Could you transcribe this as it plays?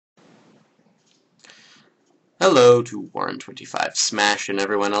Hello to Warren25 Smash and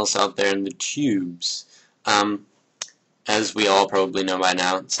everyone else out there in the tubes. As we all probably know by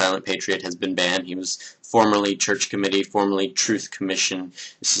now, TheSilentPatriot has been banned. He was formerly ChurchComittee, formerly TruthComission.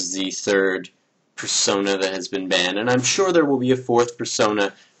 This is the third persona that has been banned, and I'm sure there will be a fourth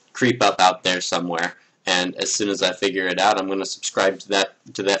persona creep up out there somewhere. And as soon as I figure it out, I'm going to subscribe to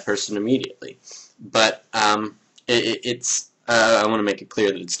that person immediately. But I want to make it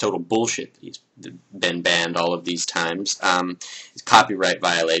clear that it's total bullshit that he's been banned all of these times. It's copyright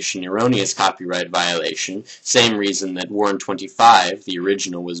violation, erroneous copyright violation, same reason that Warren25, the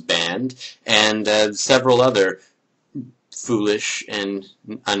original, was banned, and several other foolish and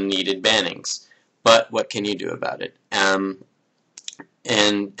unneeded bannings. But what can you do about it? And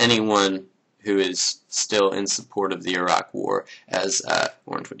anyone who is still in support of the Iraq War, as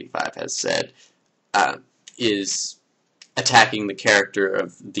Warren25 has said, is attacking the character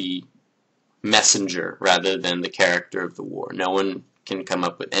of the messenger rather than the character of the war. No one can come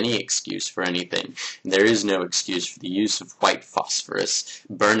up with any excuse for anything. There is no excuse for the use of white phosphorus.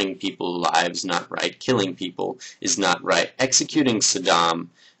 Burning people alive is not right. Killing people is not right. Executing Saddam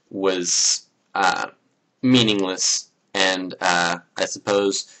was meaningless, and I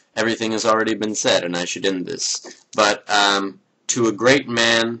suppose everything has already been said, and I should end this. But to a great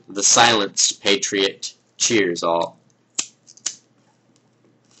man, the silenced patriot, cheers all.